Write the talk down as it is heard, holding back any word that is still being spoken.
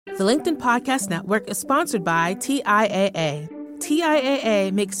The LinkedIn Podcast Network is sponsored by TIAA.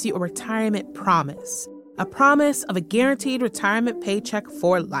 TIAA makes you a retirement promise, a promise of a guaranteed retirement paycheck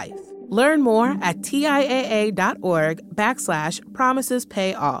for life. Learn more at TIAA.org/promises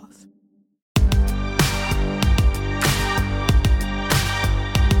pay off.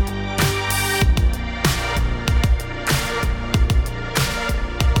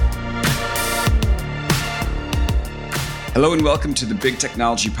 Hello and welcome to the Big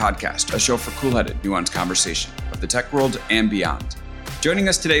Technology Podcast, a show for cool-headed, nuanced conversation of the tech world and beyond. Joining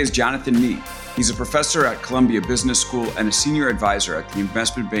us today is Jonathan Mee. He's a professor at Columbia Business School and a senior advisor at the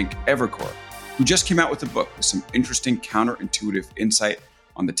investment bank Evercore, who just came out with a book with some interesting counterintuitive insight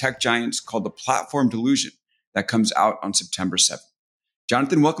on the tech giants called The Platform Delusion that comes out on September 7th.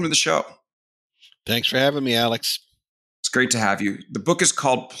 Jonathan, welcome to the show. Thanks for having me, Alex. It's great to have you. The book is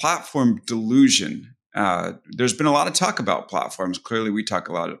called Platform Delusion. There's been a lot of talk about platforms. Clearly, we talk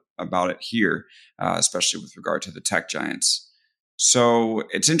a lot about it here, especially with regard to the tech giants. So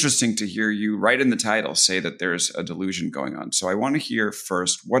it's interesting to hear you right in the title say that there's a delusion going on. So I want to hear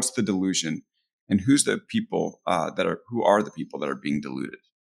first, what's the delusion and who are the people that are being deluded?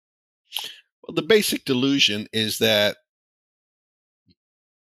 Well, the basic delusion is that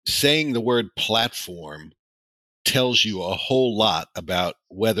saying the word platform tells you a whole lot about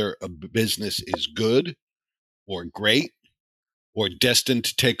whether a business is good or great or destined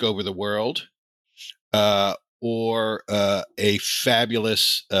to take over the world or a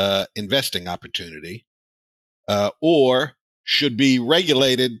fabulous investing opportunity or should be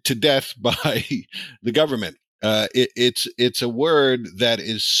regulated to death by the government. It's a word that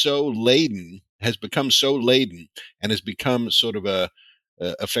is so laden, has become so laden, and has become sort of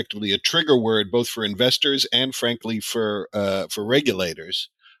effectively a trigger word, both for investors and, frankly, for regulators.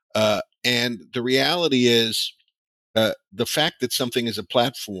 And the reality is, the fact that something is a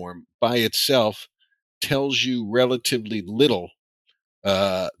platform by itself tells you relatively little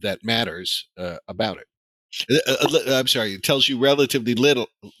that matters about it. It tells you relatively little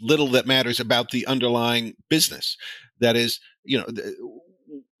that matters about the underlying business. That is,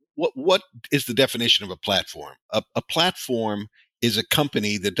 what is the definition of a platform? A platform is a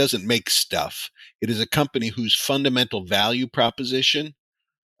company that doesn't make stuff. It is a company whose fundamental value proposition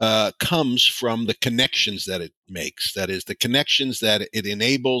comes from the connections that it makes. That is, the connections that it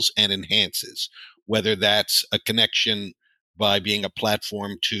enables and enhances, whether that's a connection by being a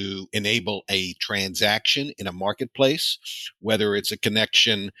platform to enable a transaction in a marketplace, whether it's a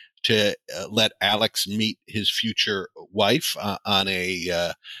connection to let Alex meet his future wife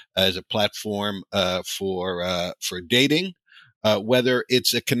as a platform for dating, whether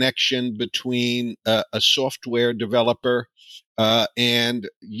it's a connection between a software developer and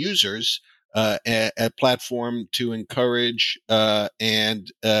users, a platform to encourage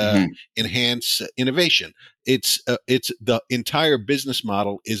and enhance innovation. It's the entire business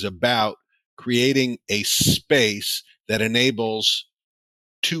model is about creating a space that enables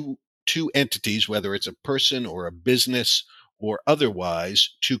two entities, whether it's a person or a business or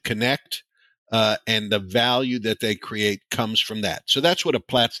otherwise, to connect. And the value that they create comes from that. So that's what a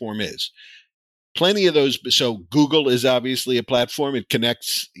platform is. Plenty of those. So Google is obviously a platform. It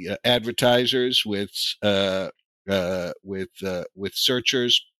connects advertisers with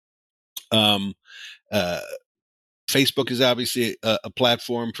searchers. Facebook is obviously a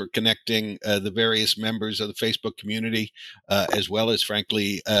platform for connecting the various members of the Facebook community, as well as,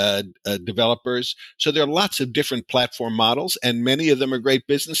 frankly, developers. So there are lots of different platform models, and many of them are great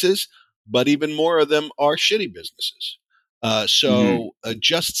businesses, but even more of them are shitty businesses.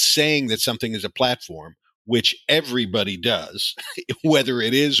 Just saying that something is a platform, which everybody does, whether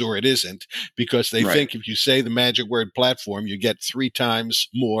it is or it isn't, because they think if you say the magic word platform, you get 3 times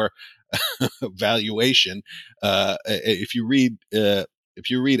more valuation. If you read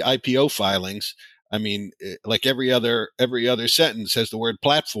IPO filings, I mean, like every other sentence has the word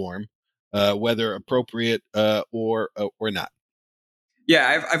platform, whether appropriate or not.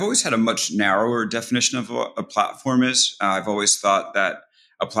 Yeah, I've always had a much narrower definition of what a platform is. I've always thought that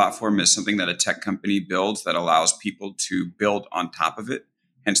a platform is something that a tech company builds that allows people to build on top of it.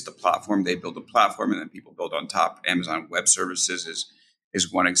 Hence the platform. They build a platform and then people build on top. Amazon Web Services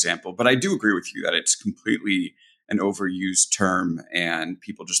is one example. But I do agree with you that it's completely an overused term and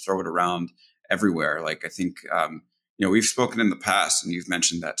people just throw it around everywhere. Like I think, we've spoken in the past and you've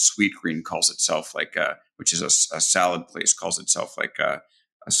mentioned that Sweetgreen calls itself which is a salad place, calls itself like a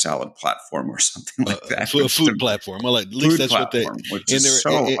salad platform or something like that. A food platform. Well, at least that's platform, what they. Which is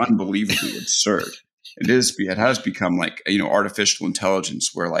so unbelievably absurd. It has become like artificial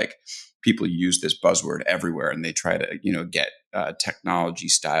intelligence, where like people use this buzzword everywhere, and they try to get technology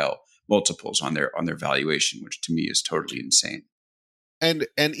style multiples on their valuation, which to me is totally insane. And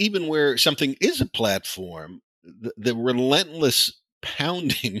even where something is a platform, the relentless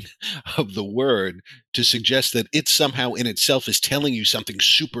pounding of the word to suggest that it somehow in itself is telling you something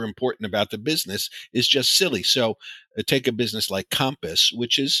super important about the business is just silly. So take a business like Compass,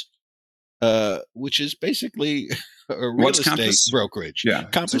 which is basically a real What's estate Compass? brokerage. Yeah,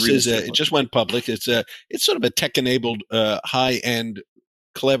 Compass it just went public. It's sort of a tech-enabled, high-end,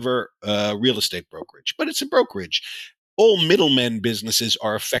 clever real estate brokerage, but it's a brokerage. All middlemen businesses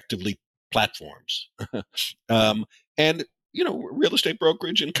are effectively platforms, and real estate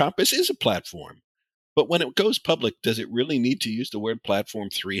brokerage and Compass is a platform. But when it goes public, does it really need to use the word platform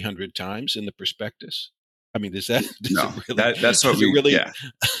 300 times in the prospectus? I mean, does it really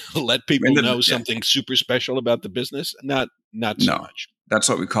let people know something super special about the business? Not so much. That's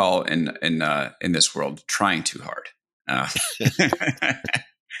what we call in this world trying too hard.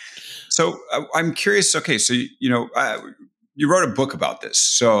 So I'm curious. Okay, so you wrote a book about this.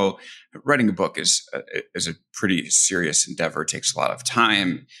 So writing a book is a pretty serious endeavor. It takes a lot of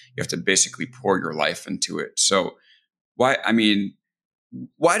time. You have to basically pour your life into it. So why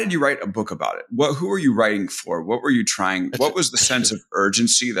did you write a book about it? Who were you writing for? What were you trying? What was the sense of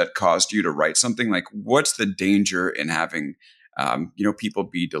urgency that caused you to write something? Like, what's the danger in having people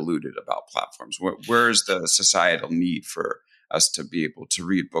be deluded about platforms? Where is the societal need for us to be able to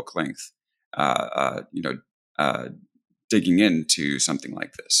read book length, digging into something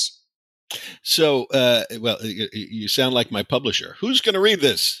like this? So, you sound like my publisher. Who's going to read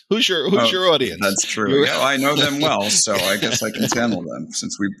this? Who's your audience? That's true. Yeah, I know them well, so I guess I can channel them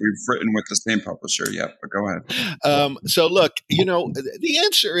since we've written with the same publisher. Yeah, but go ahead. So, look, the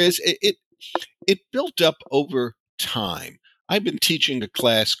answer is it built up over time. I've been teaching a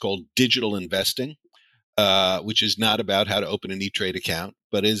class called Digital Investing, which is not about how to open an E-Trade account,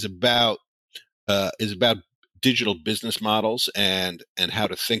 but is about digital business models and how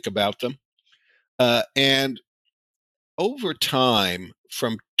to think about them. And over time,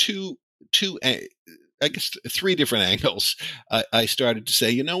 from three different angles, I started to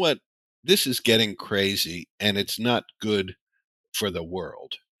say, you know what, this is getting crazy, and it's not good for the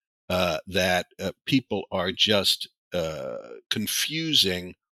world that people are just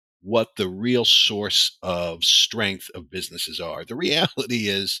confusing what the real source of strength of businesses are. The reality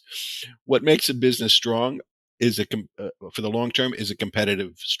is, what makes a business strong is for the long term is a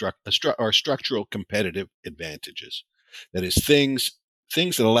competitive structural competitive advantages. That is things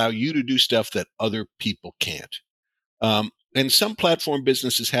that allow you to do stuff that other people can't. And some platform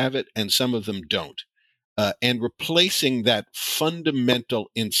businesses have it, and some of them don't. And replacing that fundamental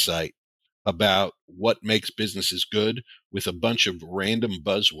insight about what makes businesses good with a bunch of random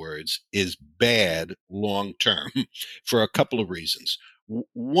buzzwords is bad long term for a couple of reasons.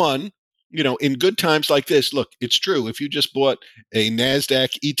 One, in good times like this, look, it's true. If you just bought a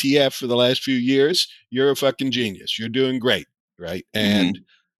NASDAQ ETF for the last few years, you're a fucking genius. You're doing great, right? And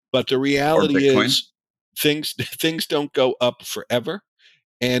but the reality is things don't go up forever.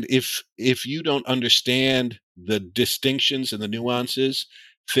 And if you don't understand the distinctions and the nuances,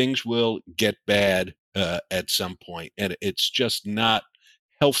 things will get bad at some point. And it's just not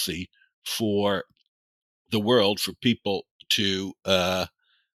healthy for the world for people to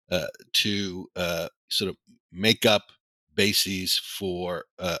sort of make up bases for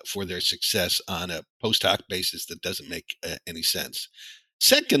their success on a post hoc basis that doesn't make any sense.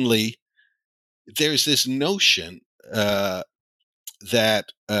 Secondly, there's this notion that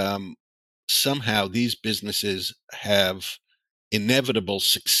somehow these businesses have inevitable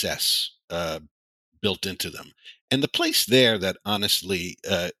success built into them. And the place there that honestly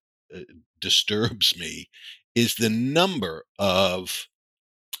disturbs me is the number of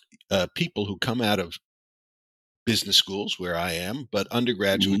people who come out of business schools where I am, but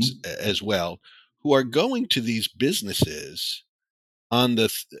undergraduates as well, who are going to these businesses on the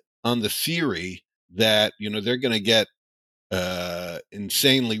theory that they're going to get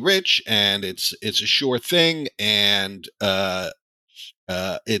insanely rich, and it's a sure thing, and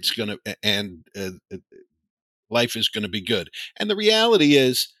it's going to life is going to be good. And the reality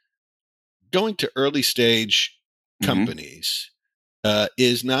is, going to early stage companies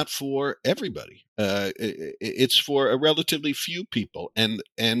is not for everybody. It's for a relatively few people, and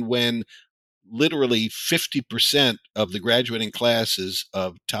when literally 50% of the graduating classes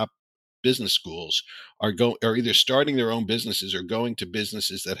of top business schools are either starting their own businesses or going to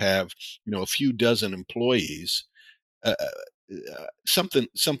businesses that have a few dozen employees, something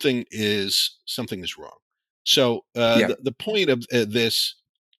is wrong. So the point of this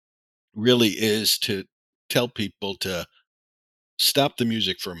really is to tell people to stop the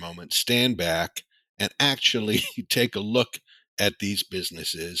music for a moment, stand back, and actually take a look at these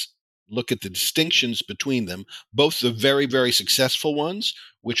businesses, look at the distinctions between them, both the very, very successful ones,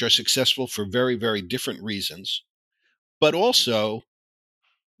 which are successful for very, very different reasons, but also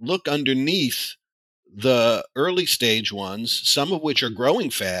look underneath the early stage ones, some of which are growing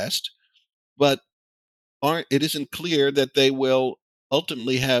fast, but it isn't clear that they will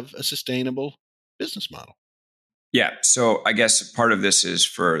ultimately have a sustainable business model. Yeah. So I guess part of this is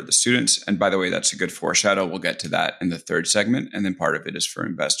for the students. And by the way, that's a good foreshadow. We'll get to that in the third segment. And then part of it is for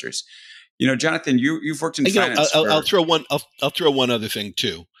investors. Jonathan, you've worked in finance. I'll throw one other thing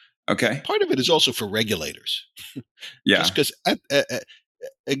too. Okay. Part of it is also for regulators. Yeah. Just because,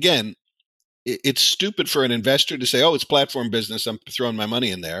 again, it's stupid for an investor to say, "Oh, it's platform business. I'm throwing my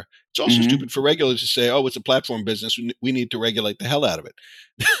money in there." It's also stupid for regulators to say, "Oh, it's a platform business. We need to regulate the hell out of it."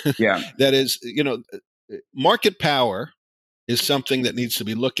 Yeah. That is, market power is something that needs to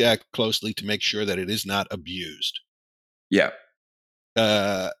be looked at closely to make sure that it is not abused. Yeah.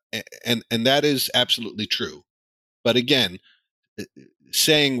 And that is absolutely true. But again,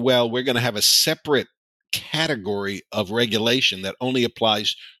 saying, well, we're going to have a separate category of regulation that only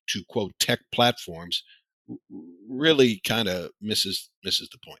applies to, quote, tech platforms really kind of misses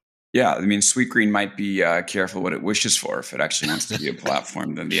the point. Yeah, I mean, Sweetgreen might be careful what it wishes for. If it actually wants to be a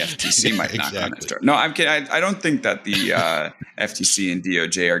platform, then the FTC might knock on its door. No, I'm kidding. I don't think that the FTC and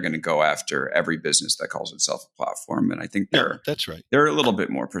DOJ are going to go after every business that calls itself a platform. And I think that's right. They're a little bit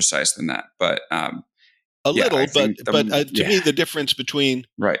more precise than that. But to me, the difference between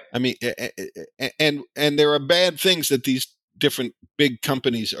right. I mean, and there are bad things that these different big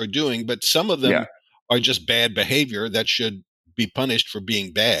companies are doing, but some of them are just bad behavior that should be punished for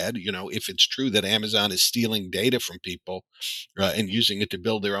being bad. If it's true that Amazon is stealing data from people and using it to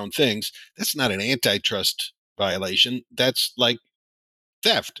build their own things, that's not an antitrust violation. That's like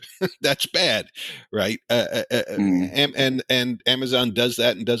theft. That's bad, right? And Amazon does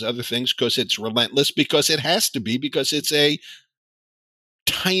that and does other things because it's relentless, because it has to be, because it's a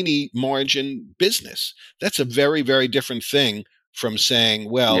tiny margin business. That's a very, very different thing from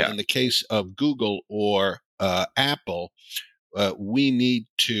saying, well, in the case of Google or Apple, we need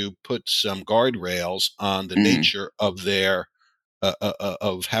to put some guardrails on the nature of their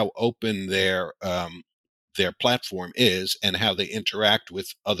of how open their platform is and how they interact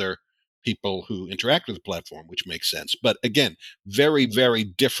with other people who interact with the platform, which makes sense. But again, very, very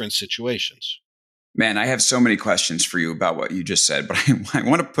different situations. Man, I have so many questions for you about what you just said, but I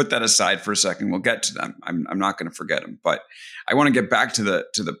want to put that aside for a second. We'll get to them. I'm not going to forget them, but I want to get back to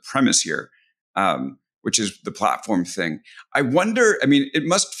the premise here, which is the platform thing. I wonder, I mean, it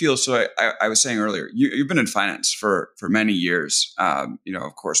must feel, so I was saying earlier, you've been in finance for many years,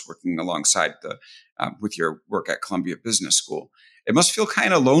 of course, working alongside with your work at Columbia Business School. It must feel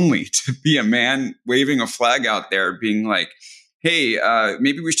kind of lonely to be a man waving a flag out there being like, hey,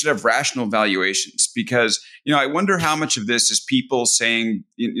 maybe we should have rational valuations, because, I wonder how much of this is people saying,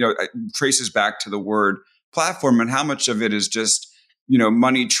 traces back to the word platform, and how much of it is just,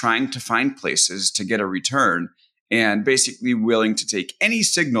 money trying to find places to get a return and basically willing to take any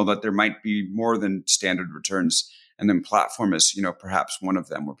signal that there might be more than standard returns. And then platform is, perhaps one of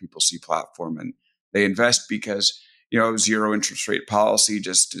them, where people see platform and they invest because, zero interest rate policy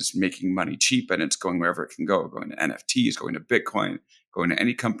just is making money cheap, and it's going wherever it can go, going to NFTs, going to Bitcoin, going to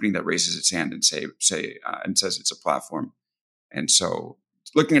any company that raises its hand and says it's a platform. And so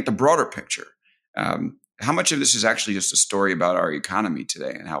looking at the broader picture, how much of this is actually just a story about our economy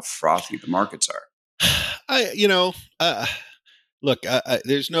today and how frothy the markets are? Look,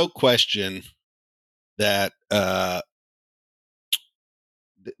 there's no question that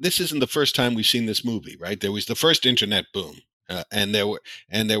this isn't the first time we've seen this movie, right? There was the first internet boom, and there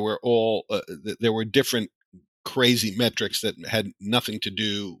were different crazy metrics that had nothing to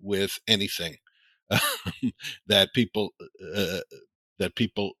do with anything that people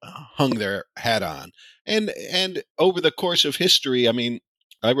hung their hat on. And over the course of history, I mean,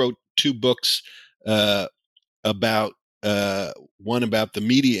 I wrote 2 books about one about the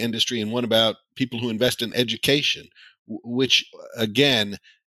media industry and one about people who invest in education, which again,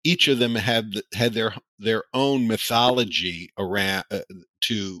 each of them had their own mythology around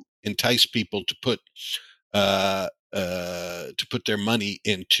to entice people to put their money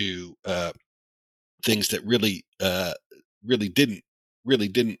into things that really didn't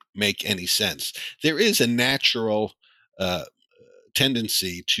make any sense. There is a natural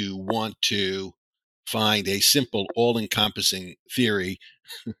tendency to want to find a simple, all-encompassing theory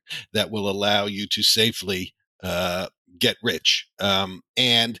that will allow you to safely get rich.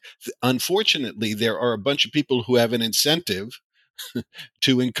 And unfortunately, there are a bunch of people who have an incentive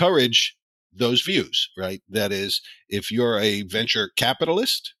to encourage those views, right? That is, if you're a venture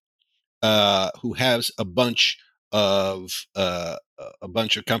capitalist who has a bunch of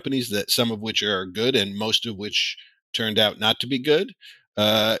companies, that some of which are good and most of which turned out not to be good,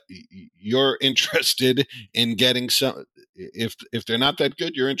 you're interested in getting some. If they're not that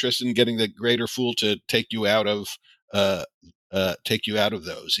good, you're interested in getting the greater fool to take you out of those.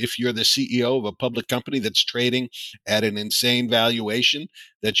 If you're the CEO of a public company that's trading at an insane valuation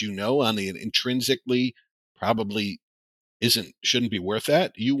that on the intrinsically probably shouldn't be worth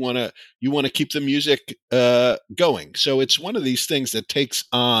that, you want to keep the music going. So it's one of these things that takes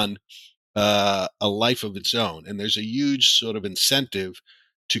on a life of its own, and there's a huge sort of incentive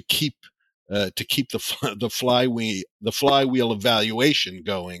to keep the flywheel of valuation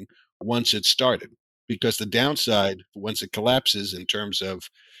going once it's started. Because the downside, once it collapses, in terms of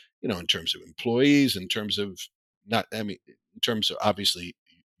employees, in terms of obviously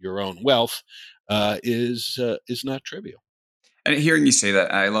your own wealth, is not trivial. And hearing you say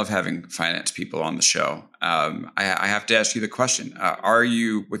that, I love having finance people on the show. I have to ask you the question: are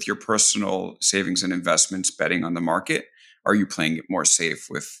you, with your personal savings and investments, betting on the market? Are you playing it more safe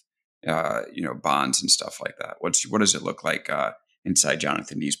with, bonds and stuff like that? What does it look like inside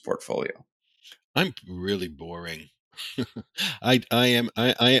Jonathan Nee's portfolio? I'm really boring. I am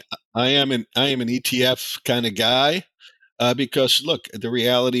an ETF kind of guy, because look, the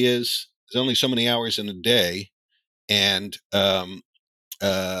reality is there's only so many hours in a day, and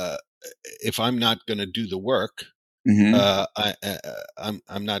if I'm not going to do the work, I'm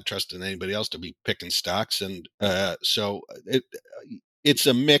not trusting anybody else to be picking stocks, and so it's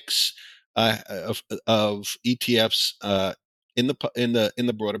a mix of ETFs in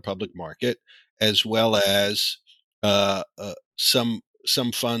the broader public market, as well as some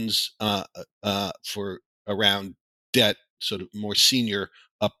funds for around debt, sort of more senior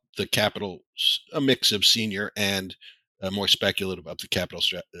up the capital, a mix of senior and more speculative up the capital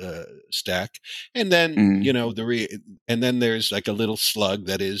stack, and then and then there's like a little slug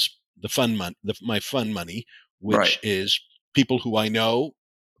that is the fund money, my fund money, which is people who I know,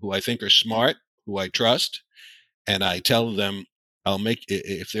 who I think are smart, who I trust, and I tell them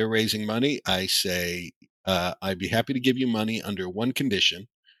if they're raising money, I say I'd be happy to give you money under one condition,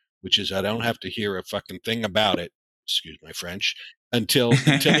 which is I don't have to hear a fucking thing about it. Excuse my French. Until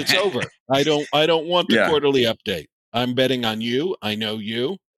it's over. I don't want the quarterly update. I'm betting on you. I know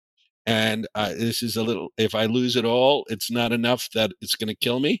you. And this is a little, if I lose it all, it's not enough that it's going to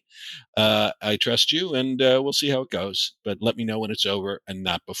kill me. I trust you, and we'll see how it goes. But let me know when it's over and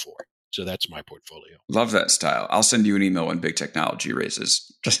not before. So that's my portfolio. Love that style. I'll send you an email when big technology raises.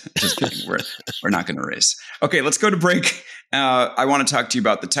 Just kidding. We're not going to raise. Okay, let's go to break. I want to talk to you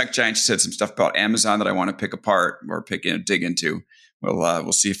about the tech giants. You said some stuff about Amazon that I want to pick apart or dig into.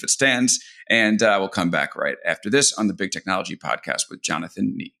 We'll see if it stands, and we'll come back right after this on the Big Technology Podcast with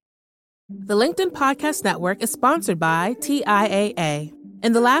Jonathan Nee. The LinkedIn Podcast Network is sponsored by TIAA.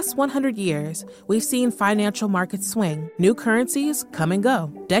 In the last 100 years, we've seen financial markets swing, new currencies come and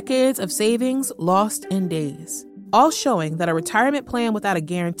go, decades of savings lost in days, all showing that a retirement plan without a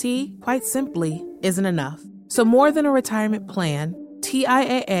guarantee, quite simply, isn't enough. So more than a retirement plan,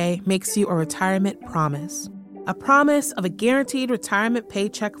 TIAA makes you a retirement promise. A promise of a guaranteed retirement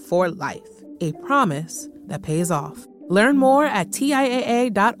paycheck for life. A promise that pays off. Learn more at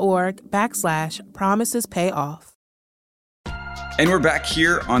TIAA.org/promisespayoff. And we're back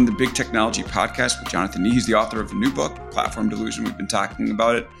here on the Big Technology Podcast with Jonathan Nee. He's the author of the new book, Platform Delusion. We've been talking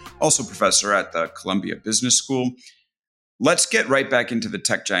about it. Also professor at the Columbia Business School. Let's get right back into the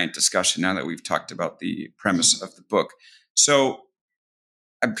tech giant discussion now that we've talked about the premise of the book. So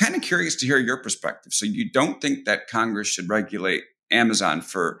I'm kind of curious to hear your perspective. So you don't think that Congress should regulate Amazon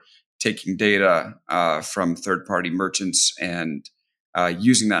for taking data from third-party merchants and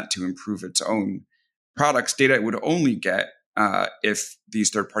using that to improve its own products? Data it would only get if these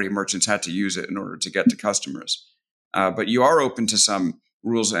third-party merchants had to use it in order to get to customers. But you are open to some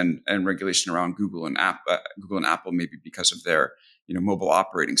rules and regulation around Google and Apple, maybe because of their mobile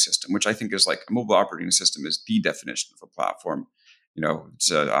operating system, which I think is like a mobile operating system is the definition of a platform.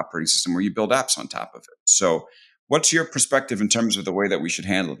 It's an operating system where you build apps on top of it. So what's your perspective in terms of the way that we should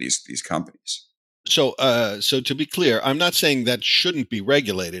handle these companies? So to be clear, I'm not saying that shouldn't be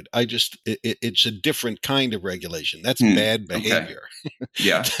regulated. It's a different kind of regulation. That's bad behavior. Okay.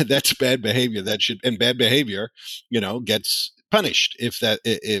 Yeah. That's bad behavior. Bad behavior, gets punished if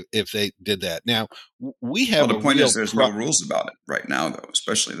they did that. Now we have Well, the a point real is there's no rules about it right now, though,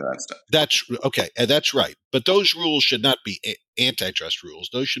 especially that stuff. That's okay. That's right. But those rules should not be antitrust rules.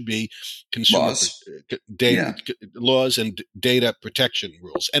 Those should be consumer Laws. data laws and data protection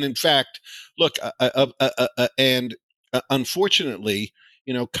rules. And in fact, look, unfortunately,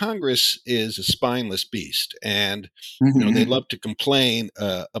 Congress is a spineless beast, and they love to complain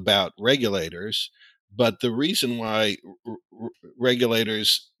about regulators. But the reason why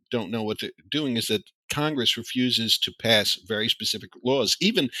regulators don't know what they're doing is that Congress refuses to pass very specific laws.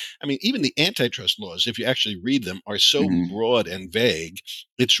 Even the antitrust laws, if you actually read them, are so broad and vague.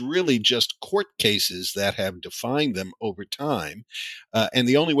 It's really just court cases that have defined them over time. And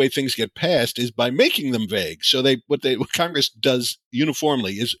the only way things get passed is by making them vague. So what Congress does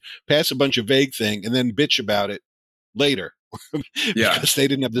uniformly is pass a bunch of vague thing and then bitch about it later. Because they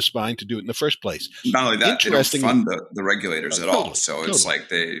didn't have the spine to do it in the first place. Not only that, they don't fund the regulators at all. So it's like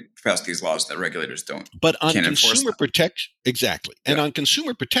they pass these laws that regulators don't. But on consumer protection, exactly. And on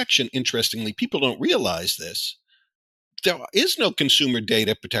consumer protection, interestingly, people don't realize this. There is no consumer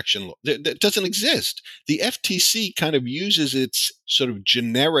data protection law. That doesn't exist. The FTC kind of uses its sort of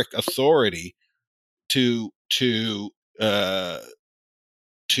generic authority to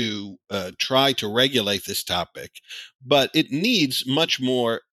try to regulate this topic, but it needs much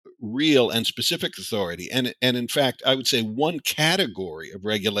more real and specific authority. And in fact, I would say one category of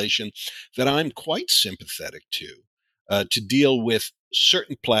regulation that I'm quite sympathetic to deal with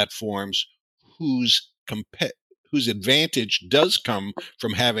certain platforms whose advantage does come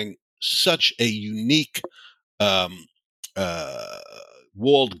from having such a unique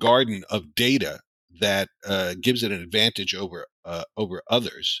walled garden of data that gives it an advantage over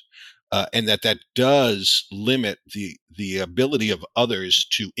others, and that does limit the ability of others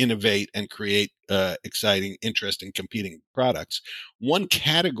to innovate and create exciting, interesting, competing products. One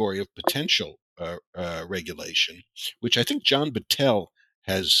category of potential regulation, which I think John Battelle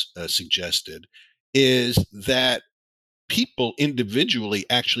has suggested, is that people individually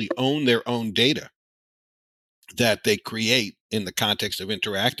actually own their own data that they create in the context of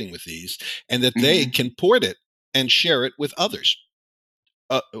interacting with these, and that they can port it and share it with others,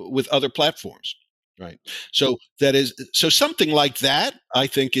 with other platforms, right? So something like that, I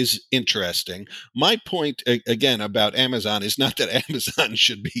think, is interesting. My point again about Amazon is not that Amazon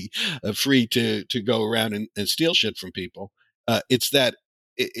should be free to go around and steal shit from people. It's that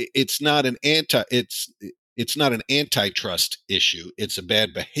it's not an antitrust issue. It's a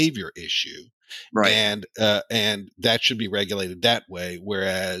bad behavior issue. Right. And that should be regulated that way.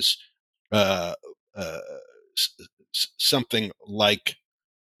 Whereas something like,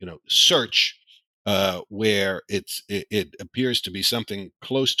 search, where it appears to be something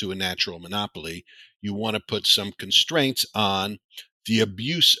close to a natural monopoly, you want to put some constraints on the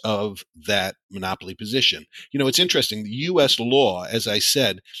abuse of that monopoly position. It's interesting. The U.S. law, as I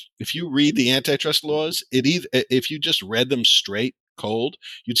said, if you read the antitrust laws, if you just read them straight cold,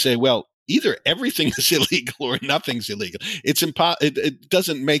 you'd say, well, either everything is illegal or nothing's illegal. It's it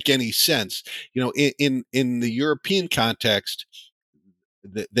doesn't make any sense. In the European context,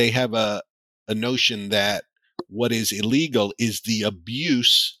 they have a notion that what is illegal is the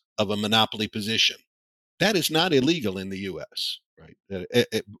abuse of a monopoly position. That is not illegal in the U.S., right?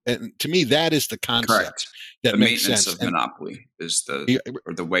 And to me, that is the concept. Correct. That the makes maintenance sense. of monopoly is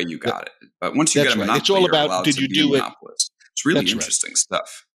the way you got it. But once you get a monopoly, it's all about, you're allowed did to you be do a it? monopolist. It's really interesting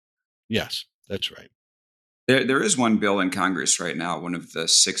stuff. Yes, that's right. There is one bill in Congress right now, one of the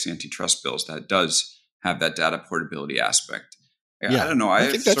 6 antitrust bills, that does have that data portability aspect. Yeah, I don't know. I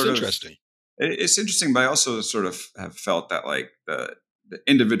think that's interesting. It's interesting, but I also sort of have felt that like the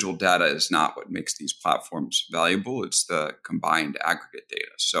individual data is not what makes these platforms valuable. It's the combined aggregate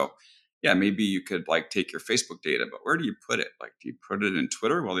data. So yeah, maybe you could like take your Facebook data, but where do you put it? Like, do you put it in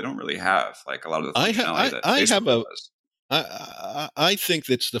Twitter? Well, they don't really have like a lot of the functionality that Facebook does. I think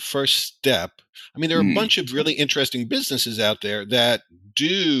that's the first step. I mean, there are a bunch of really interesting businesses out there that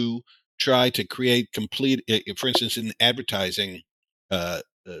do try to create complete, for instance, in the advertising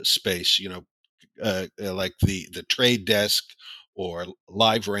space, like the Trade Desk or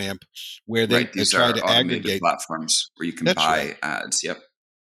LiveRamp, where they try to aggregate platforms where you can buy ads. Yep.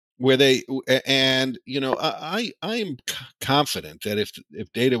 Where they and I am confident that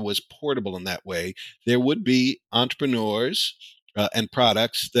if data was portable in that way, there would be entrepreneurs and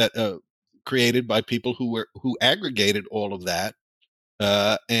products that created by people who aggregated all of that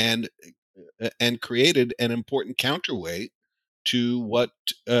and created an important counterweight to what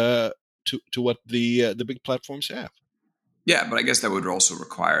the big platforms have. Yeah, but I guess that would also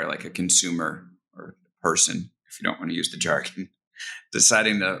require like a consumer or person if you don't want to use the jargon,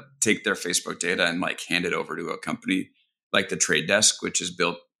 deciding to take their Facebook data and like hand it over to a company like the Trade Desk, which is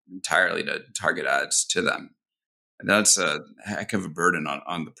built entirely to target ads to them. And that's a heck of a burden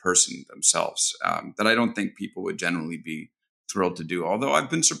on the person themselves that I don't think people would generally be thrilled to do. Although I've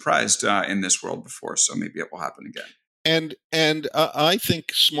been surprised in this world before, so maybe it will happen again. And I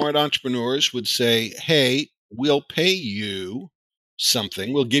think smart entrepreneurs would say, "Hey, we'll pay you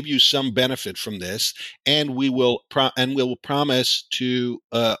something. We'll give you some benefit from this, and we will promise to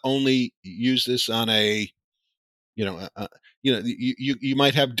only use this on a, you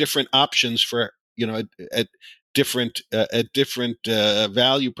might have different options for at different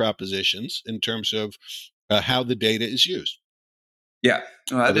value propositions in terms of how the data is used. Yeah,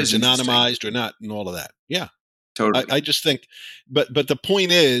 whether it's anonymized or not, and all of that. Yeah, totally. I just think, but the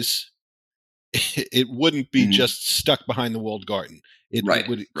point is, it wouldn't be just stuck behind the walled garden. It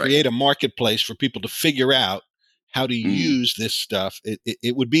would create a marketplace for people to figure out how to use this stuff.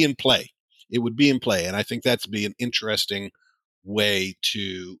 It would be in play. It would be in play, and I think that'd be an interesting way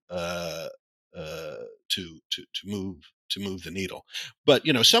to move the needle. But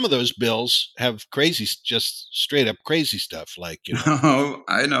some of those bills have just straight up crazy stuff. Like Oh,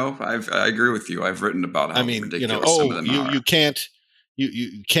 I know. I agree with you. I've written about how ridiculous some of them are.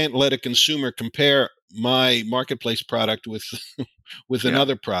 You can't let a consumer compare my marketplace product with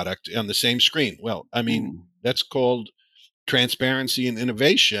another product on the same screen. Well, I mean, that's called transparency and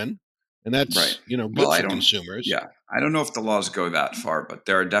innovation, and that's good for consumers. Yeah, I don't know if the laws go that far, but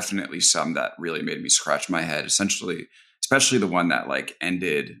there are definitely some that really made me scratch my head. Essentially, especially the one that like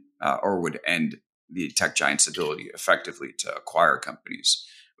ended or would end the tech giant's ability effectively to acquire companies,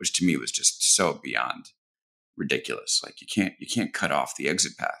 which to me was just so beyond ridiculous. Like you can't cut off the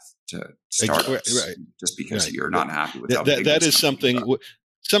exit path to startups just because you're not happy with how that is something.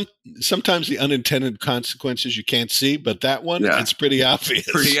 Sometimes the unintended consequences you can't see, but that one, it's pretty obvious.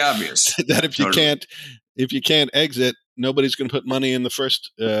 Pretty obvious that if you can't exit, nobody's going to put money in the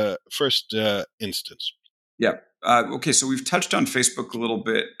first instance. Yeah. Okay. So we've touched on Facebook a little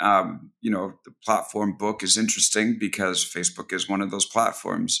bit. The platform book is interesting because Facebook is one of those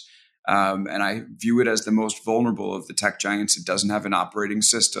platforms. And I view it as the most vulnerable of the tech giants. It doesn't have an operating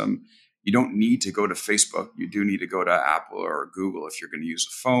system. You don't need to go to Facebook. You do need to go to Apple or Google if you're going to use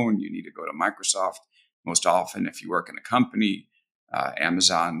a phone. You need to go to Microsoft most often if you work in a company.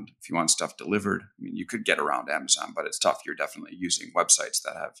 Amazon, if you want stuff delivered. I mean, you could get around Amazon, but it's tough. You're definitely using websites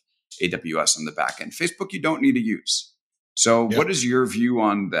that have AWS on the back end. Facebook, you don't need to use. So what is your view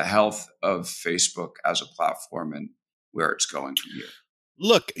on the health of Facebook as a platform and where it's going from here?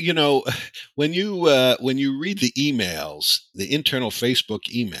 Look, when you read the emails, the internal Facebook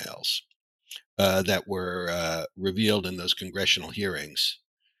emails that were revealed in those congressional hearings,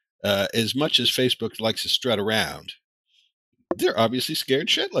 as much as Facebook likes to strut around, they're obviously scared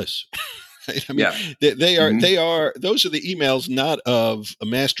shitless. I mean, they are. Those are the emails not of a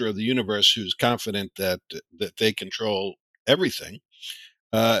master of the universe who's confident that they control everything.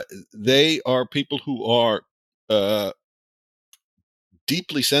 They are people who are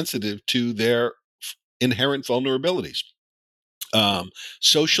deeply sensitive to their inherent vulnerabilities.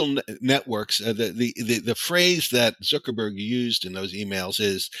 Social networks. The phrase that Zuckerberg used in those emails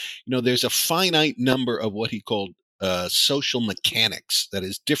is, there's a finite number of what he called social mechanics. That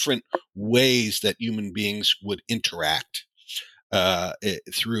is, different ways that human beings would interact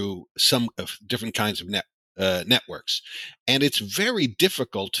through some different kinds of networks, and it's very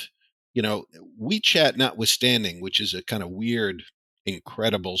difficult. WeChat notwithstanding, which is a kind of weird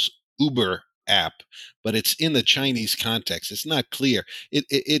Incredibles Uber app, but it's in the Chinese context. It's not clear.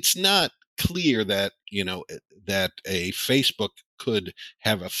 It's not clear that that a Facebook could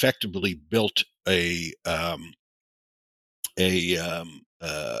have effectively built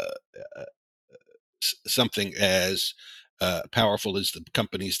something as powerful as the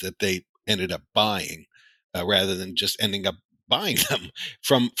companies that they ended up buying, rather than just ending up buying them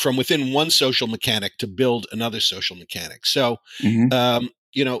from within one social mechanic to build another social mechanic. So,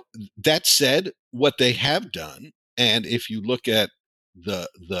 that said, what they have done, and if you look at the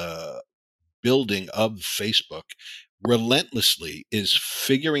building of Facebook, relentlessly is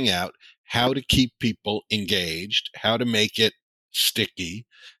figuring out how to keep people engaged, how to make it sticky,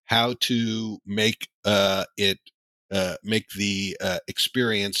 how to make make the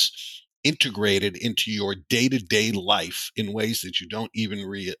experience integrated into your day-to-day life in ways that you don't even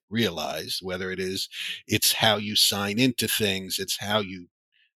realize, whether it's how you sign into things, it's how you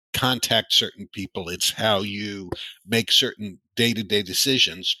contact certain people, it's how you make certain day-to-day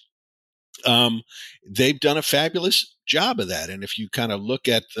decisions. They've done a fabulous job of that. And if you kind of look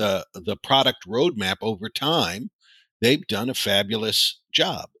at the product roadmap over time, they've done a fabulous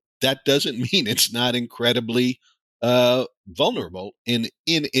job. That doesn't mean it's not incredibly vulnerable in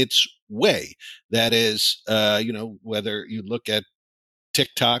its way. That is, whether you look at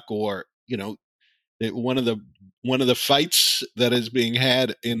TikTok or, one of the fights that is being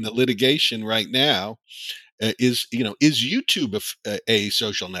had in the litigation right now is YouTube a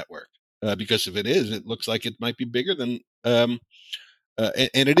social network? Because if it is, it looks like it might be bigger than, and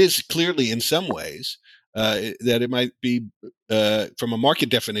it is clearly in some ways that it might be from a market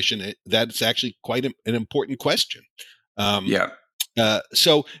definition. That's actually quite an important question.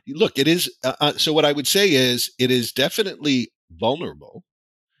 So look, it is. So what I would say is, it is definitely vulnerable.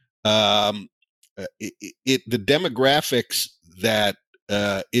 The demographics that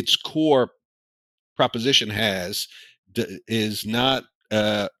its core proposition has is not,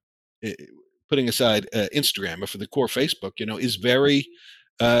 putting aside Instagram, but for the core Facebook, is very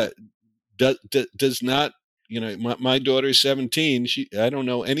does not. My daughter is 17. I don't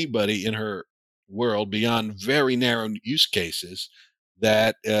know anybody in her world beyond very narrow use cases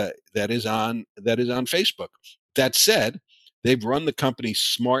that is on Facebook. That said, they've run the company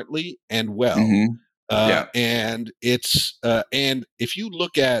smartly and well. Mm-hmm. And it's and if you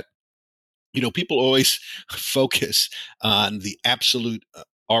look at, people always focus on the absolute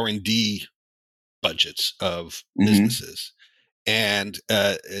R&D budgets of businesses. And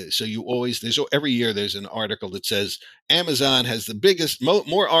so every year there's an article that says Amazon has the biggest,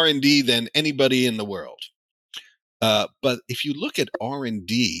 more R&D than anybody in the world. But if you look at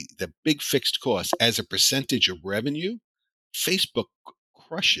R&D, the big fixed costs as a percentage of revenue, Facebook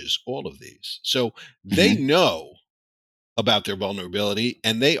crushes all of these. So they know about their vulnerability,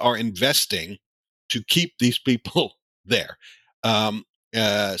 and they are investing to keep these people there.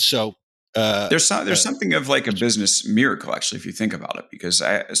 There's something of like a business miracle, actually, if you think about it, because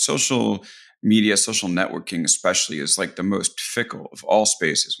social media, social networking especially, is like the most fickle of all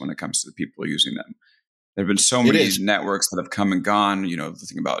spaces when it comes to the people using them. There have been so many networks that have come and gone.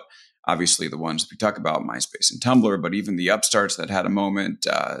 Think about obviously the ones we talk about, MySpace and Tumblr, but even the upstarts that had a moment,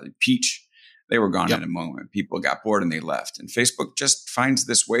 Peach, they were gone in a moment. People got bored and they left. And Facebook just finds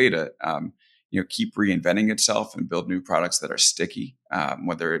this way to keep reinventing itself and build new products that are sticky,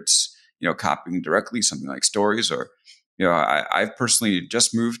 whether it's copying directly something like Stories, or I've personally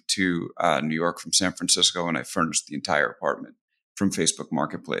just moved to New York from San Francisco, and I furnished the entire apartment from Facebook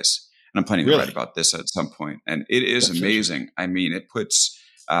Marketplace. And I'm planning to write about this at some point. And it is amazing. I mean, it puts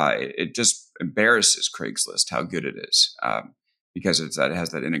it just embarrasses Craigslist how good it is, because it has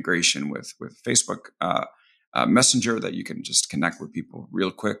that integration with Facebook Messenger that you can just connect with people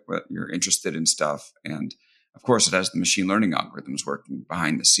real quick, but you're interested in stuff. And of course, it has the machine learning algorithms working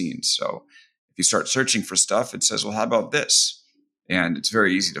behind the scenes. So if you start searching for stuff, it says, well, how about this? And it's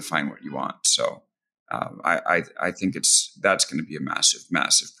very easy to find what you want. So I think that's going to be a massive,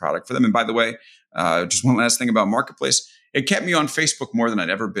 massive product for them. And by the way, just one last thing about Marketplace. It kept me on Facebook more than I'd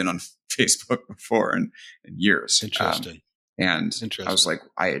ever been on Facebook before in years. Interesting. I was like,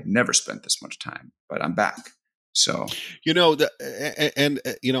 I had never spent this much time, but I'm back. So, on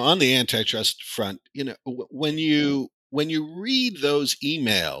the antitrust front, when you read those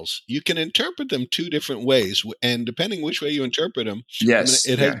emails, you can interpret them two different ways, and depending which way you interpret them,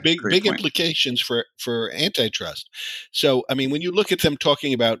 it has big implications for antitrust. So, I mean, when you look at them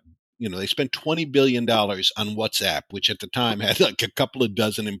talking about, they spent $20 billion on WhatsApp, which at the time had like a couple of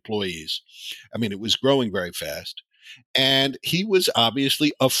dozen employees. I mean, it was growing very fast. And he was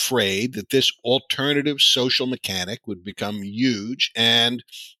obviously afraid that this alternative social mechanic would become huge and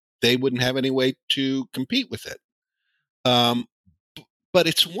they wouldn't have any way to compete with it. But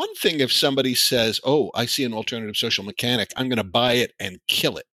it's one thing if somebody says, oh, I see an alternative social mechanic, I'm going to buy it and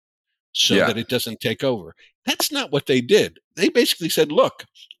kill it so that it doesn't take over. That's not what they did. They basically said, look,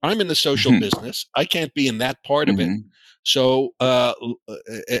 I'm in the social business. I can't be in that part of it. So I'm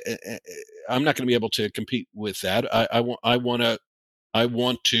not going to be able to compete with that. I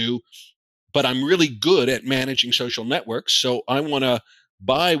want to, but I'm really good at managing social networks. So I want to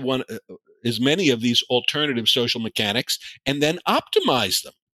buy as many of these alternative social mechanics and then optimize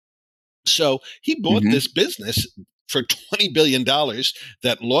them. So he bought this business for $20 billion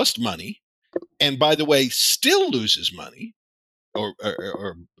that lost money, and by the way, still loses money, or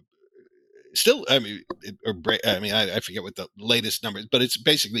still, I forget what the latest number is, but it's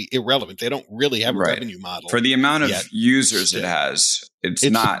basically irrelevant. They don't really have a revenue model. For the amount of users it has, it's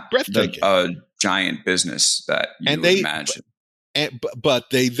not a giant business that you would imagine. But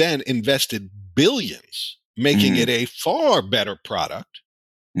they then invested billions, making it a far better product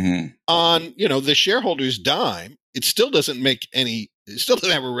Mm-hmm. On, the shareholders' dime. It still doesn't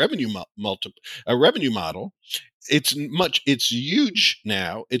have a revenue model. It's huge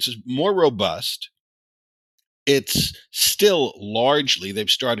now. It's more robust. It's still largely, they've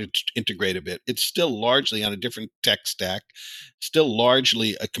started to integrate a bit. It's still largely on a different tech stack, still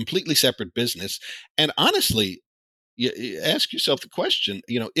largely a completely separate business. And honestly, you ask yourself the question,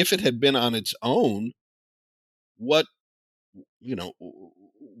 if it had been on its own, what, the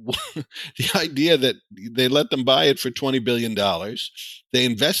idea that they let them buy it for $20 billion, they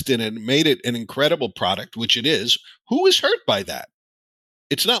invest in it and made it an incredible product, which it is. Who is hurt by that?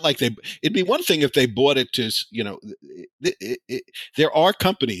 It's not like it'd be one thing if they bought it to, there are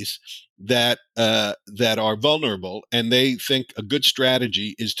companies that are vulnerable, and they think a good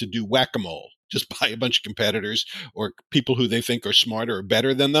strategy is to do whack-a-mole. Just buy a bunch of competitors or people who they think are smarter or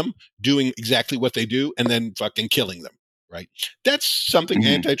better than them, doing exactly what they do, and then fucking killing them, right? That's something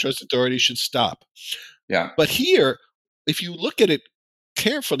antitrust authorities should stop. Yeah. But here, if you look at it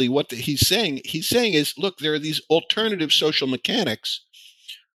carefully, what he's saying is, look, there are these alternative social mechanics.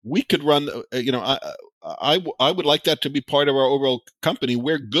 We could run, I would like that to be part of our overall company.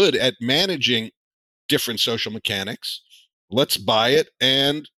 We're good at managing different social mechanics. Let's buy it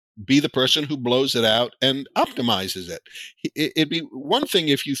and be the person who blows it out and optimizes it. It'd be one thing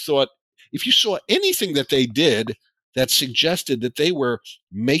if you saw anything that they did that suggested that they were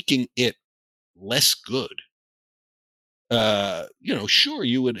making it less good. Sure,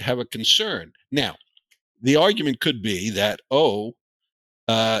 you would have a concern. Now, the argument could be that,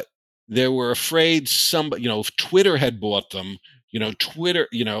 they were afraid if Twitter had bought them, Twitter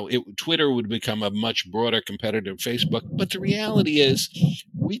would become a much broader competitor of Facebook. But the reality is,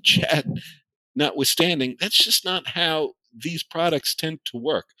 WeChat notwithstanding, that's just not how these products tend to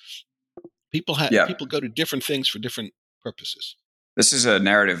work. People go to different things for different purposes. This is a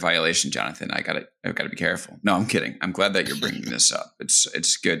narrative violation, Jonathan. I've got to be careful. No, I'm kidding. I'm glad that you're bringing this up.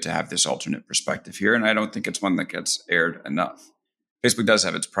 It's good to have this alternate perspective here, and I don't think it's one that gets aired enough. Facebook does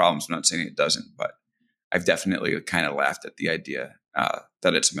have its problems. I'm not saying it doesn't, but I've definitely kind of laughed at the idea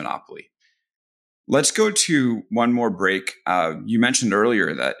that it's a monopoly. Let's go to one more break. You mentioned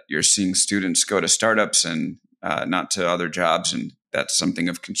earlier that you're seeing students go to startups and not to other jobs, and that's something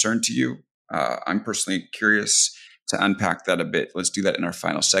of concern to you. I'm personally curious to unpack that a bit. Let's do that in our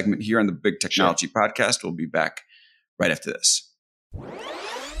final segment here on the Big Technology Podcast. We'll be back right after this.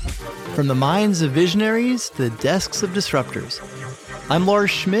 From the minds of visionaries to the desks of disruptors, I'm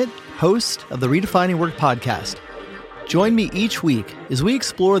Lars Schmidt, host of the Redefining Work podcast. Join me each week as we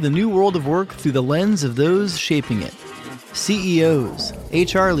explore the new world of work through the lens of those shaping it. CEOs,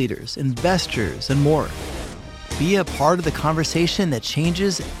 HR leaders, investors, and more. Be a part of the conversation that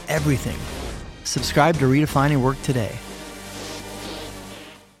changes everything. Subscribe to Redefining Work today.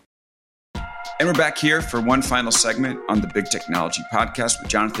 And we're back here for one final segment on the Big Technology Podcast with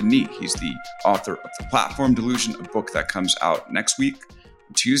Jonathan Nee. He's the author of The Platform Delusion, a book that comes out next week,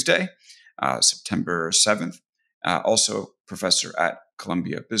 Tuesday, September 7th. Also professor at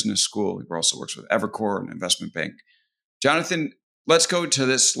Columbia Business School. He also works with Evercore, an investment bank. Jonathan, let's go to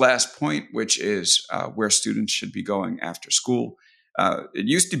this last point, which is where students should be going after school. It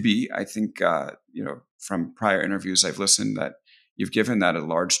used to be, I think, from prior interviews I've listened, that you've given that a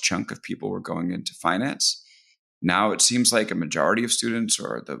large chunk of people were going into finance. Now it seems like a majority of students,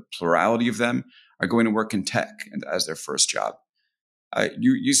 or the plurality of them, are going to work in tech as their first job.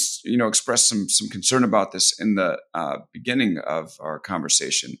 You expressed some concern about this in the beginning of our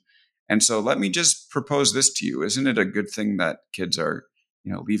conversation, and so let me just propose this to you: isn't it a good thing that kids are,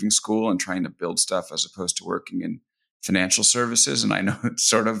 leaving school and trying to build stuff as opposed to working in financial services? And I know it's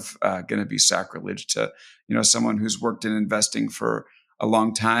sort of going to be sacrilege to, someone who's worked in investing for a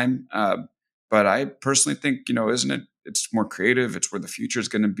long time. But I personally think, isn't it? It's more creative. It's where the future is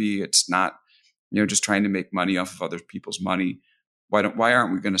going to be. It's not, just trying to make money off of other people's money. Why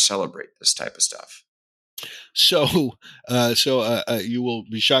aren't we going to celebrate this type of stuff? So you will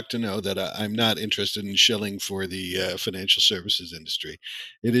be shocked to know that I'm not interested in shilling for the financial services industry.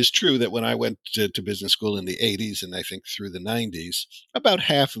 It is true that when I went to business school in the 80s, and I think through the 90s, about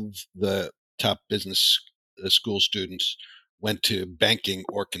half of the top business school students went to banking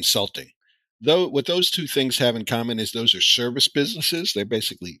or consulting. Though what those two things have in common is those are service businesses. They're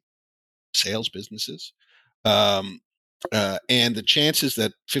basically sales businesses. And the chances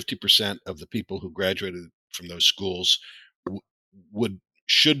that 50% of the people who graduated from those schools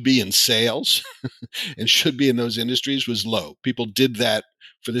should be in sales and should be in those industries was low. People did that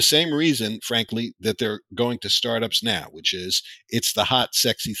for the same reason, frankly, that they're going to startups now, which is it's the hot,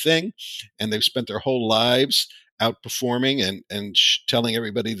 sexy thing, and they've spent their whole lives outperforming and telling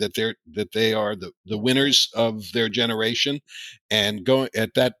everybody that they are the winners of their generation, and going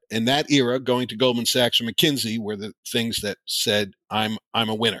in that era, going to Goldman Sachs or McKinsey were the things that said I'm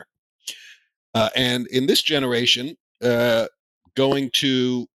a winner. And in this generation, going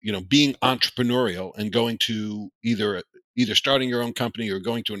to being entrepreneurial and going to either starting your own company or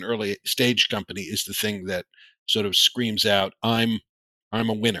going to an early stage company is the thing that sort of screams out, I'm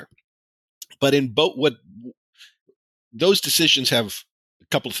a winner. But in both, those decisions have a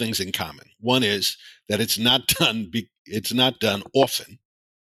couple of things in common. One is that it's not done often,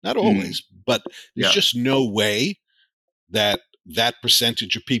 not always, but there's just no way that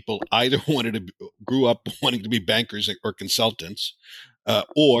percentage of people either grew up wanting to be bankers or consultants,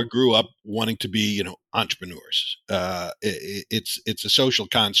 or grew up wanting to be, entrepreneurs. It's a social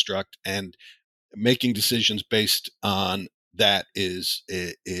construct, and making decisions based on that is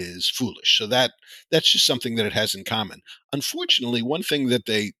foolish. So that's just something that it has in common. Unfortunately, one thing that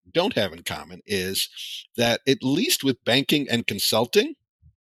they don't have in common is that, at least with banking and consulting,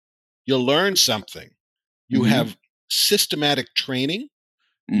 you'll learn something. You have systematic training.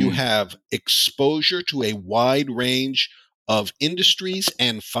 You have exposure to a wide range of industries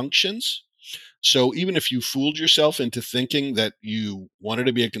and functions. So even if you fooled yourself into thinking that you wanted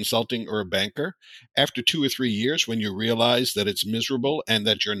to be a consulting or a banker, after 2 or 3 years, when you realize that it's miserable and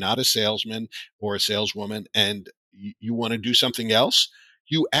that you're not a salesman or a saleswoman and you want to do something else,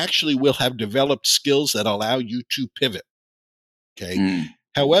 you actually will have developed skills that allow you to pivot. Okay.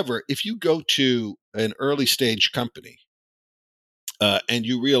 However, if you go to an early stage company and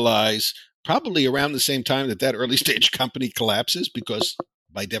you realize probably around the same time that early stage company collapses, because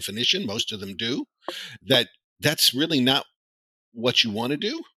by definition, most of them do, that's really not what you want to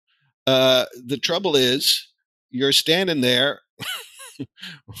do. The trouble is you're standing there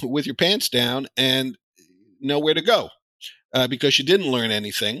with your pants down and nowhere to go because you didn't learn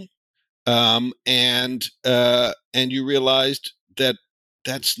anything. And you realized that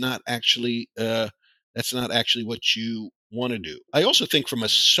that's not actually what you want to do. I also think from a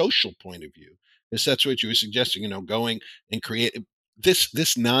social point of view, if that's what you were suggesting, going and create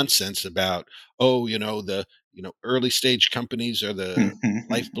this nonsense about, the early stage companies are the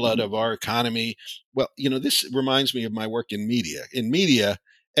lifeblood of our economy. Well, this reminds me of my work in media. In media,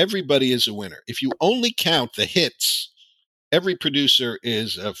 everybody is a winner. If you only count the hits, every producer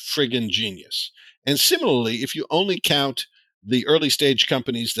is a friggin' genius. And similarly, if you only count the early stage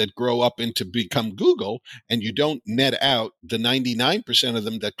companies that grow up into become Google, and you don't net out the 99% of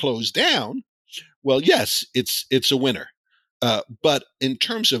them that close down, well, yes, it's a winner. But in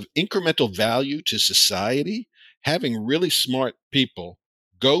terms of incremental value to society, having really smart people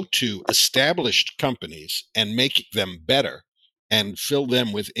go to established companies and make them better and fill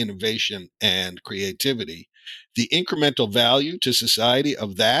them with innovation and creativity, the incremental value to society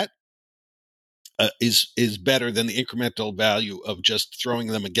of that is better than the incremental value of just throwing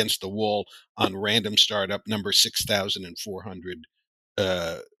them against the wall on random startup number 6,400.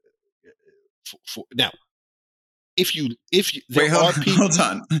 Now, if there are people, hold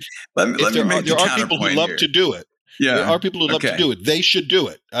on, let me make the there are people who love to do it. Yeah, there are people who love to do it. They should do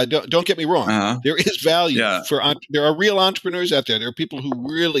it. Don't get me wrong. There is value for. There are real entrepreneurs out there. There are people who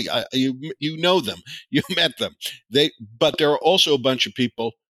really you know them, you met them. But there are also a bunch of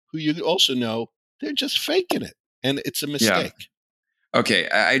people who you also know they're just faking it, and it's a mistake. Yeah. Okay,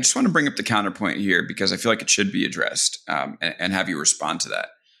 I just want to bring up the counterpoint here because I feel like it should be addressed and have you respond to that.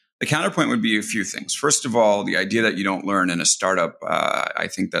 The counterpoint would be a few things. First of all, the idea that you don't learn in a startup, I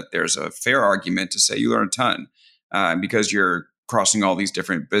think that there's a fair argument to say you learn a ton because you're crossing all these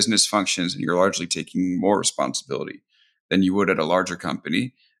different business functions and you're largely taking more responsibility than you would at a larger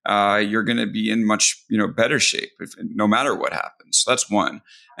company. You're going to be in much better shape no matter what happens. So that's one.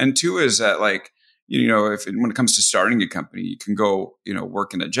 And two is that when it comes to starting a company, you can go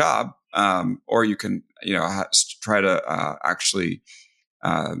work in a job or you can try to actually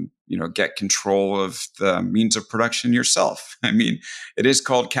get control of the means of production yourself. I mean, it is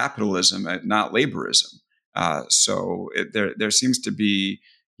called capitalism, not laborism. So there seems to be,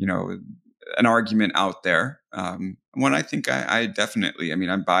 an argument out there. When I think I definitely,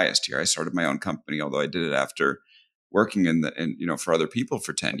 I'm biased here. I started my own company, although I did it after working for other people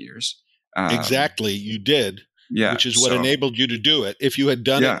for 10 years. Exactly. You did. Yeah. Which is what enabled you to do it. If you had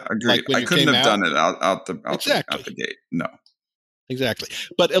done it, agreed. Like when I you couldn't came have out, done it out the gate. No. Exactly.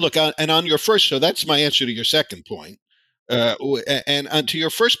 But look, and on your first, so that's my answer to your second point. And to your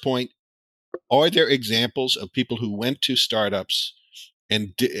first point, are there examples of people who went to startups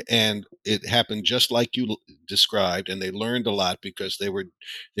and it happened just like you described, and they learned a lot because they were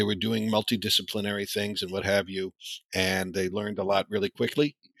doing multidisciplinary things and what have you, and they learned a lot really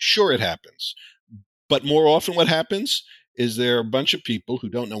quickly. Sure, it happens, but more often what happens is there are a bunch of people who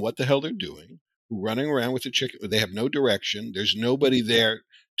don't know what the hell they're doing, who are running around with a chicken. They have no direction. There's nobody there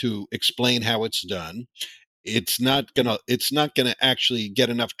to explain how it's done. It's not gonna actually get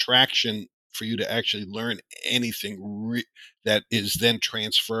enough traction for you to actually learn anything that is then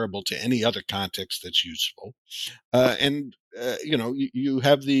transferable to any other context that's useful. You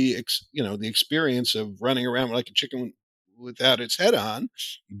have the experience of running around like a chicken without its head on,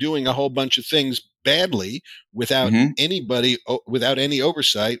 doing a whole bunch of things badly without without any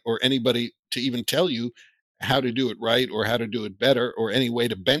oversight or anybody to even tell you how to do it right or how to do it better or any way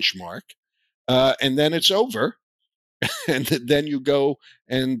to benchmark. And then it's over. And then you go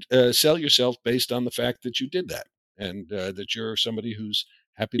and sell yourself based on the fact that you did that, and that you're somebody who's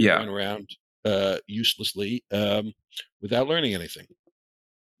happy to run around uselessly without learning anything.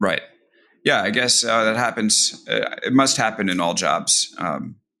 Right. Yeah, I guess that happens. It must happen in all jobs,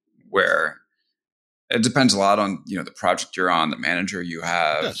 where it depends a lot on the project you're on, the manager you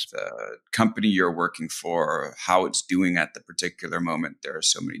have, the company you're working for, how it's doing at the particular moment. There are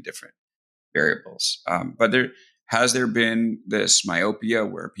so many different variables. But has there been this myopia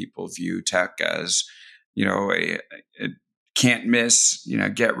where people view tech as, a can't miss,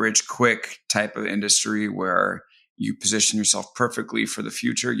 get rich quick type of industry where you position yourself perfectly for the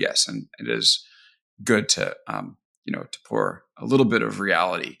future? Yes. And it is good to, to pour a little bit of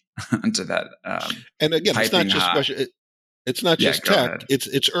reality into that. And again, it's not just it's not just tech.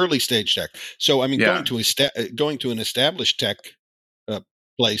 It's early stage tech. So, I mean, going to an established tech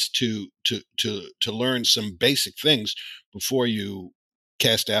place to learn some basic things before you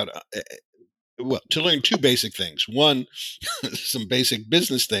cast out. To learn two basic things: one, some basic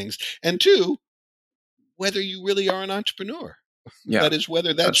business things, and two, whether you really are an entrepreneur. Yeah, that is,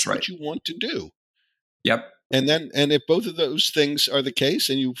 whether that's what you want to do. Yep. And if both of those things are the case,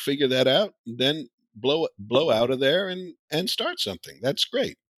 and you figure that out, then blow out of there and start something. That's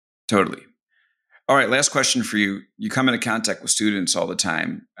great. Totally. All right, last question for you. You come into contact with students all the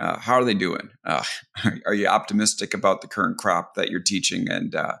time. How are they doing? Are you optimistic about the current crop that you're teaching,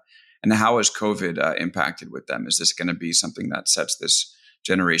 and how has COVID impacted with them? Is this going to be something that sets this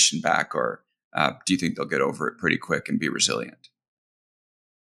generation back, or do you think they'll get over it pretty quick and be resilient?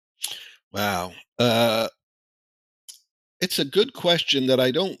 Wow. It's a good question that I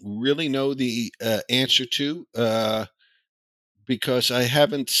don't really know the answer to. Because I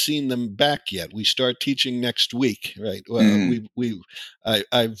haven't seen them back yet. We start teaching next week, right?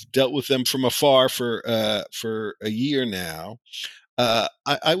 I've dealt with them from afar for a year now.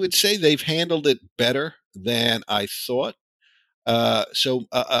 I would say they've handled it better than I thought. So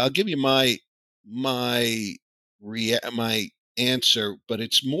I'll give you my answer, but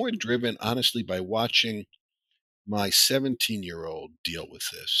it's more driven, honestly, by watching my 17-year-old deal with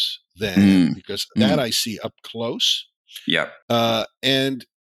this because that I see up close. Yeah. And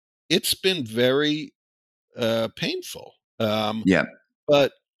it's been very painful.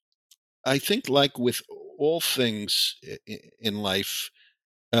 But I think, like with all things in life,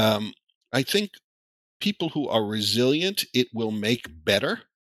 I think people who are resilient, it will make better.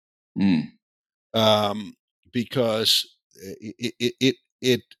 Because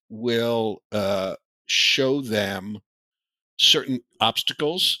it will show them certain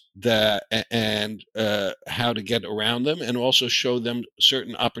obstacles and how to get around them, and also show them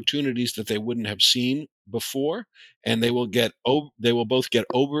certain opportunities that they wouldn't have seen before, and they will both get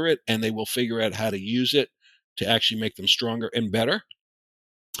over it, and they will figure out how to use it to actually make them stronger and better.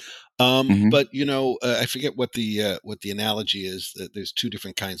 But I forget what the analogy is. That there's two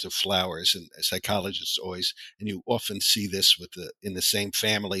different kinds of flowers, and psychologists always, and you often see this in the same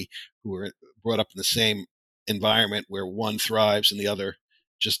family who are brought up in the same environment, where one thrives and the other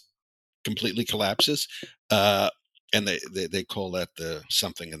just completely collapses, and they call that the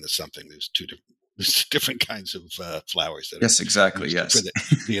something and the something. There's different kinds of flowers. That yes, exactly. Yes,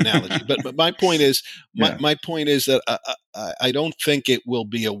 for the analogy. But my point is, my point is that I don't think it will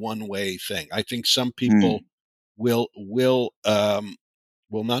be a one-way thing. I think some people will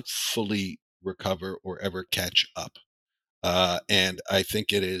not fully recover or ever catch up, and I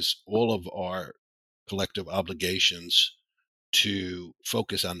think it is all of our collective obligations to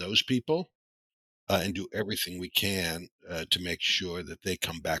focus on those people and do everything we can to make sure that they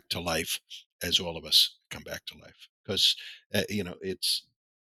come back to life as all of us come back to life. Because, it's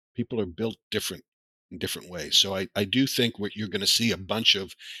people are built different in different ways. So I do think you're going to see a bunch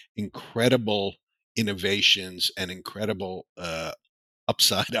of incredible innovations and incredible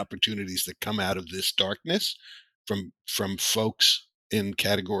upside opportunities that come out of this darkness from folks in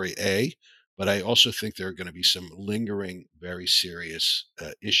category A, but I also think there are going to be some lingering, very serious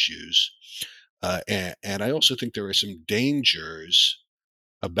issues. And I also think there are some dangers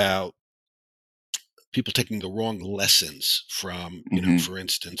about people taking the wrong lessons from, for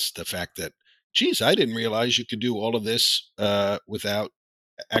instance, the fact that, geez, I didn't realize you could do all of this without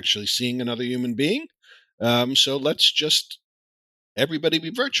actually seeing another human being. So let's just everybody be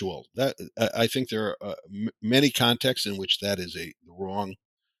virtual. That I think there are many contexts in which that is the wrong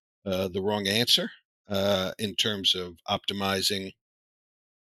answer in terms of optimizing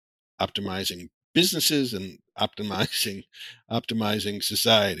businesses and optimizing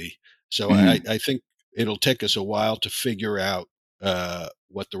society. So I think it'll take us a while to figure out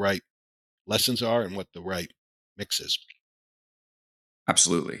what the right lessons are and what the right mix is.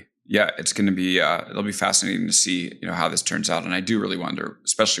 Absolutely. Yeah, it's going to be, it'll be fascinating to see, how this turns out. And I do really wonder,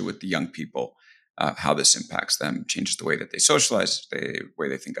 especially with the young people, how this impacts them, changes the way that they socialize, the way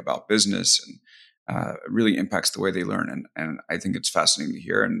they think about business, and really impacts the way they learn. And I think it's fascinating to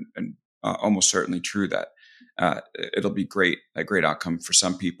hear and almost certainly true that it'll be a great outcome for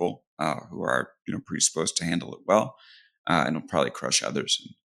some people who are, predisposed to handle it well, and it'll probably crush others.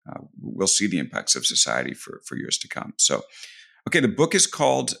 And we'll see the impacts of society for years to come. So, okay, the book is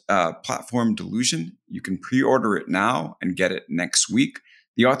called Platform Delusion. You can pre-order it now and get it next week.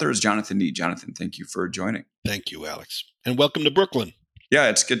 The author is Jonathan Nee. Jonathan, thank you for joining. Thank you, Alex. And welcome to Brooklyn. Yeah,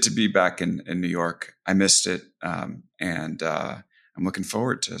 it's good to be back in New York. I missed it. And I'm looking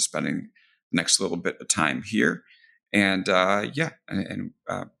forward to spending the next little bit of time here. And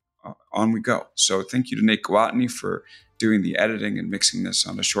on we go. So thank you to Nate Gawatney for doing the editing and mixing this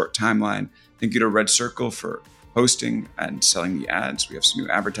on a short timeline. Thank you to Red Circle for hosting and selling the ads. We have some new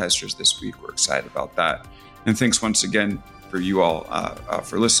advertisers this week. We're excited about that. And thanks once again for you all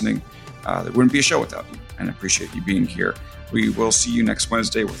for listening. There wouldn't be a show without you, and I appreciate you being here. We will see you next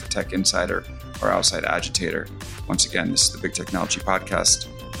Wednesday with a Tech Insider or Outside Agitator. Once again, this is the Big Technology Podcast.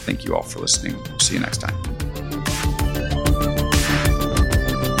 Thank you all for listening. See you next time.